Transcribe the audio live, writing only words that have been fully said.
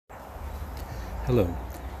Hello,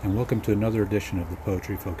 and welcome to another edition of the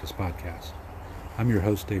Poetry Focus Podcast. I'm your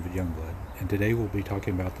host, David Youngblood, and today we'll be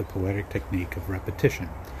talking about the poetic technique of repetition,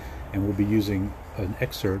 and we'll be using an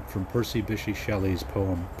excerpt from Percy Shelley's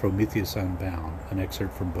poem Prometheus, Unbound, an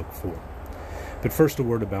excerpt from Book 4. But first, a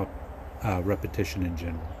word about repetition in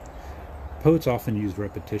general. Poets often use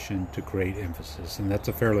repetition to create emphasis, and that's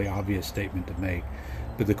a fairly obvious statement to make.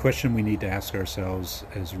 But the question we need to ask ourselves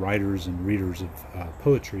as writers and readers of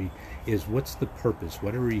poetry is, what's the purpose?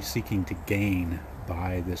 What are we seeking to gain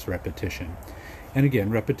by this repetition? And again,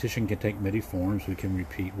 repetition can take many forms. We can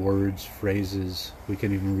repeat words, phrases, we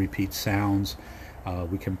can even repeat sounds,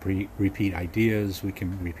 we can repeat ideas, we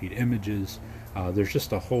can repeat images. There's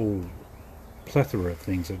just a whole plethora of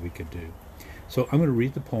things that we could do. So I'm going to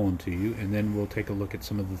read the poem to you, and then we'll take a look at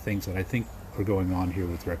some of the things that I think are going on here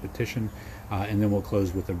with repetition, and then we'll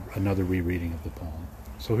close with another rereading of the poem.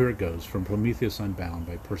 So here it goes, from Prometheus Unbound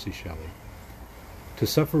by Percy Shelley. To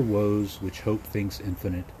suffer woes which hope thinks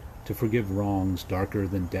infinite, to forgive wrongs darker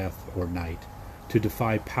than death or night, to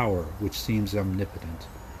defy power which seems omnipotent,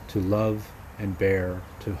 to love and bear,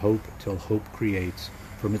 to hope till hope creates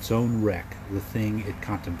from its own wreck the thing it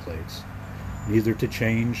contemplates, neither to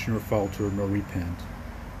change nor falter nor repent.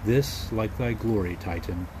 This, like thy glory,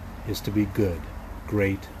 Titan, is to be good,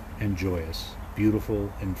 great and joyous,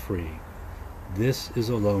 beautiful and free. This is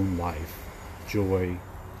alone life, joy,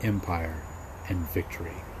 empire, and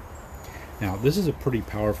victory. Now, this is a pretty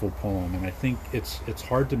powerful poem, and I think it's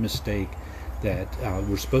hard to mistake that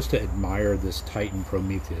we're supposed to admire this Titan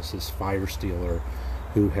Prometheus, this fire stealer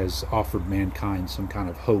who has offered mankind some kind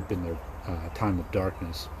of hope in their time of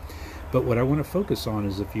darkness. But what I want to focus on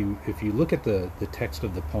is if you look at the text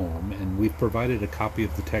of the poem, and we've provided a copy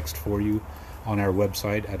of the text for you on our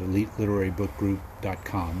website at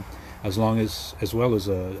eliteliterarybookgroup.com, as well as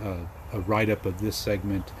a write-up of this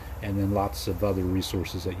segment, and then lots of other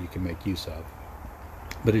resources that you can make use of.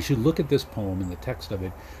 But as you look at this poem and the text of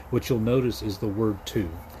it, what you'll notice is the word to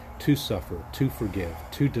suffer, to forgive,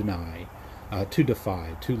 to deny, to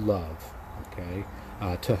defy, to love, okay,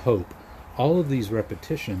 to hope. All of these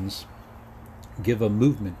repetitions give a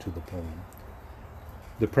movement to the poem.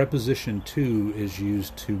 The preposition to is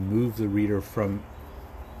used to move the reader from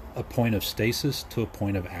a point of stasis to a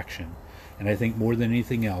point of action. And I think more than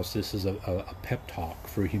anything else, this is a pep talk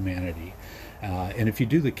for humanity. And if you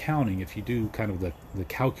do the counting, if you do kind of the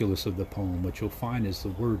calculus of the poem, what you'll find is the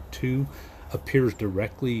word to appears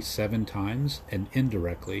directly 7 times and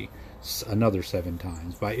indirectly another 7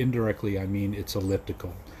 times. By indirectly, I mean it's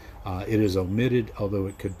elliptical. It is omitted, although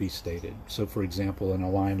it could be stated. So, for example, in a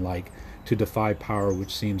line like, to defy power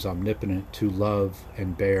which seems omnipotent, to love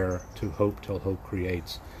and bear, to hope till hope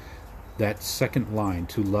creates. That second line,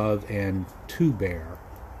 to love and to bear,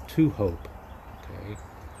 to hope, okay?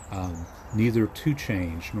 Neither to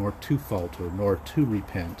change, nor to falter, nor to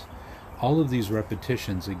repent. All of these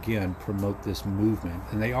repetitions, again, promote this movement,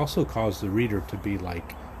 and they also cause the reader to be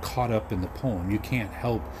like caught up in the poem. You can't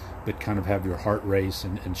help but kind of have your heart race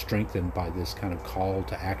and strengthened by this kind of call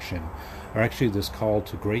to action, or actually this call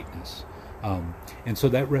to greatness. And so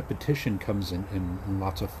that repetition comes in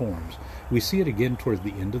lots of forms. We see it again towards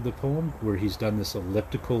the end of the poem, where he's done this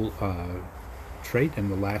elliptical trait in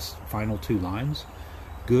the last final 2 lines.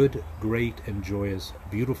 Good, great and joyous,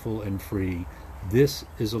 beautiful and free. This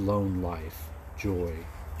is alone life, joy,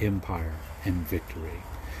 empire, and victory.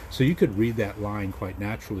 So you could read that line quite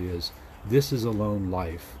naturally as, this is alone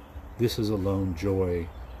life, this is alone joy,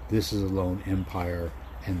 this is alone empire,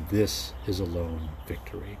 and this is alone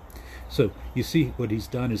victory. So you see what he's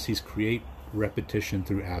done is he's create repetition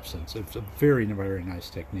through absence. It's a very, very nice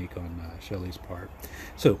technique on Shelley's part.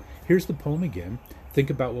 So here's the poem again. Think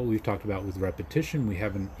about what we've talked about with repetition. We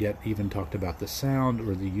haven't yet even talked about the sound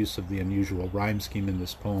or the use of the unusual rhyme scheme in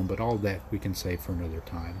this poem, but all that we can save for another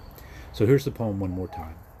time. So here's the poem one more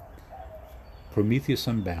time. Prometheus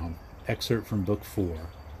Unbound, excerpt from Book 4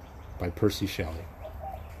 by Percy Shelley.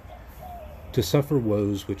 To suffer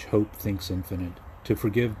woes which hope thinks infinite, to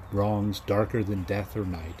forgive wrongs darker than death or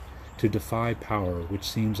night, to defy power which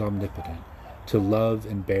seems omnipotent, to love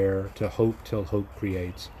and bear, to hope till hope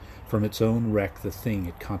creates, from its own wreck the thing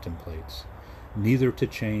it contemplates, neither to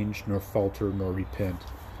change nor falter nor repent.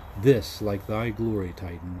 This, like thy glory,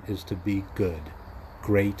 Titan, is to be good,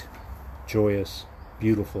 great, joyous,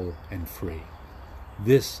 beautiful, and free.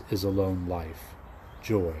 This is alone life,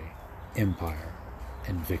 joy, empire,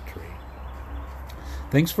 and victory.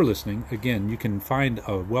 Thanks for listening. Again, you can find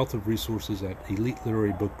a wealth of resources at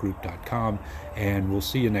eliteliterarybookgroup.com, and we'll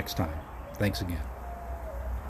see you next time. Thanks again.